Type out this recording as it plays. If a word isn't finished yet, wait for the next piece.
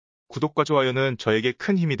구독과 좋아요는 저에게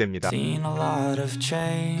큰 힘이 됩니다. Seen a lot of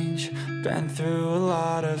change, been through a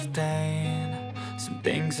lot of pain. Some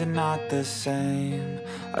things are not the same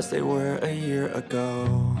as they were a year ago.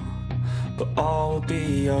 But all will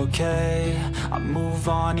be okay, I move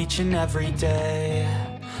on each and every day.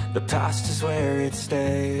 The past is where it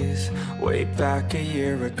stays, way back a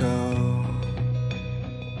year ago.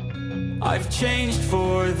 I've changed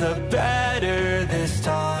for the better this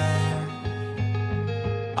time.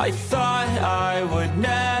 I thought I would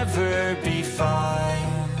never be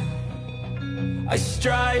fine. I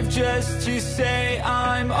strive just to say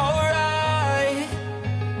I'm alright.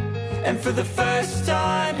 And for the first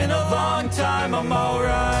time in a long time I'm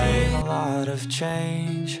alright. Seen a lot of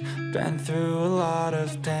change, been through a lot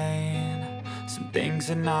of pain. Some things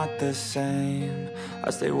are not the same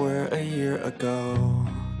as they were a year ago.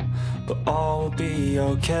 But all will be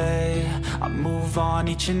okay, I move on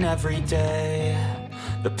each and every day.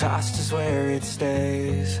 The past is where it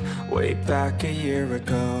stays, way back a year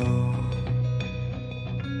ago.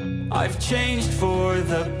 I've changed for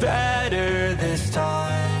the better this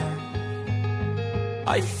time.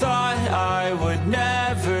 I thought I would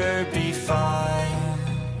never be fine.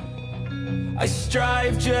 I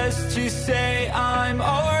strive just to say I'm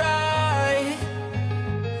alright.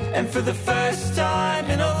 And for the first time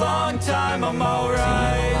in a long time I'm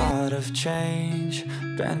alright. Seen a lot of change,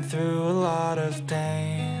 been through a lot of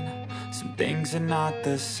pain. Some things are not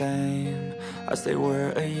the same as they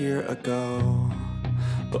were a year ago.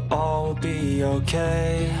 But all will be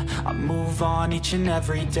okay, I move on each and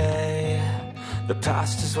every day. The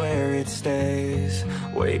past is where it stays,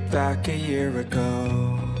 way back a year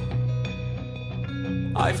ago.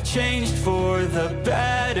 I've changed for the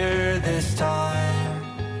better this time.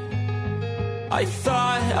 I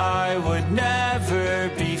thought I would never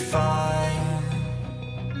be fine.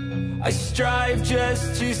 I strive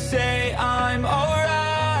just to say I'm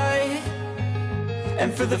alright.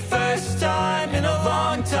 And for the first time in a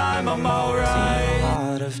long time I'm alright. Seen a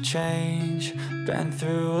lot of change, been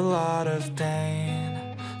through a lot of pain.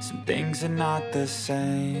 Some things are not the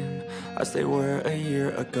same as they were a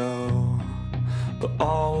year ago. But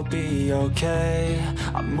all will be okay,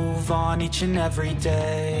 I move on each and every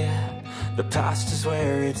day. The past is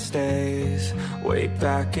where it stays, way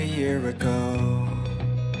back a year ago.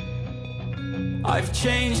 I've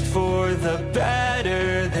changed for the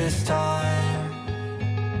better this time.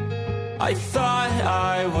 I thought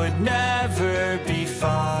I would never be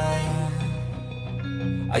fine.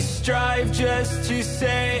 I strive just to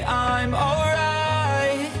say I'm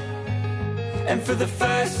alright. And for the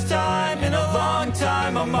first time in a long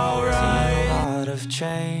time I'm alright. Seen a lot of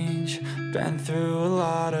change, been through a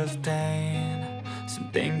lot of pain. Some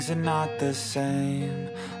things are not the same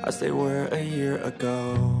as they were a year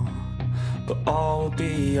ago. But all will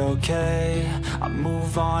be okay, I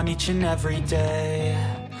move on each and every day.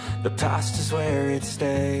 The past is where it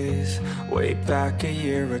stays, way back a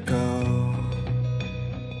year ago.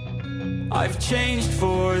 I've changed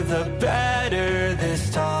for the better this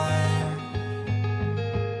time.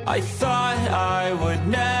 I thought I would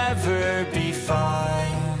never be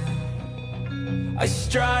fine. I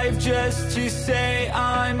strive just to say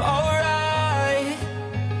I'm alright.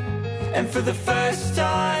 And for the first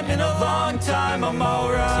time in a long time I'm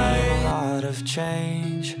alright. Seen a lot of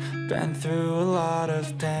change, been through a lot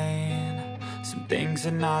of pain. Some things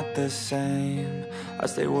are not the same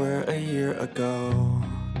as they were a year ago.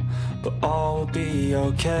 But all will be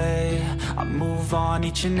okay, I move on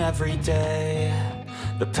each and every day.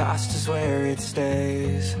 The past is where it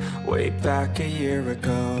stays, way back a year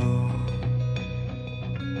ago.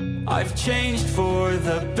 I've changed for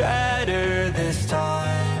the better this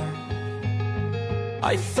time.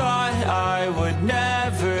 I thought I would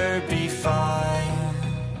never be fine.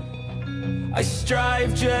 I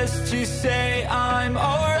strive just to say I'm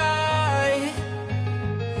alright.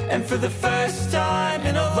 And for the first time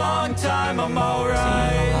in a long time I'm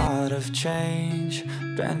alright. Seen a lot of change,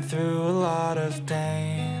 been through a lot of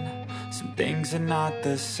pain. Some things are not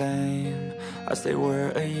the same as they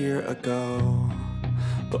were a year ago.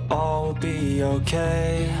 But all will be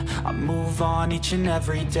okay, I move on each and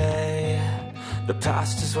every day. The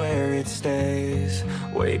past is where it stays,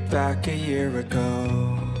 way back a year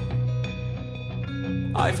ago.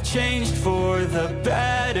 I've changed for the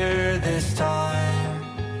better this time.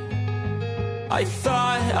 I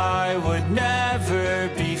thought I would never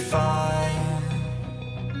be fine.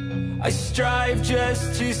 I strive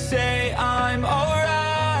just to say I'm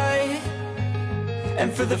alright.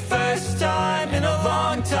 And for the first time in a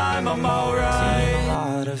long time I'm alright. Seen a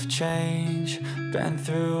lot of change, been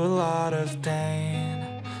through a lot of pain.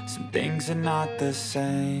 Some Things are not the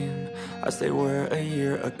same as they were a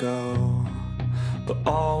year ago, but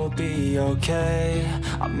all will be okay.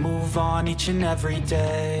 I move on each and every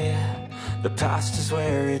day. The past is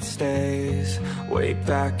where it stays. Way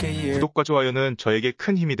back a year. 구독과 좋아요는 저에게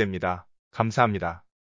큰 힘이 됩니다. 감사합니다.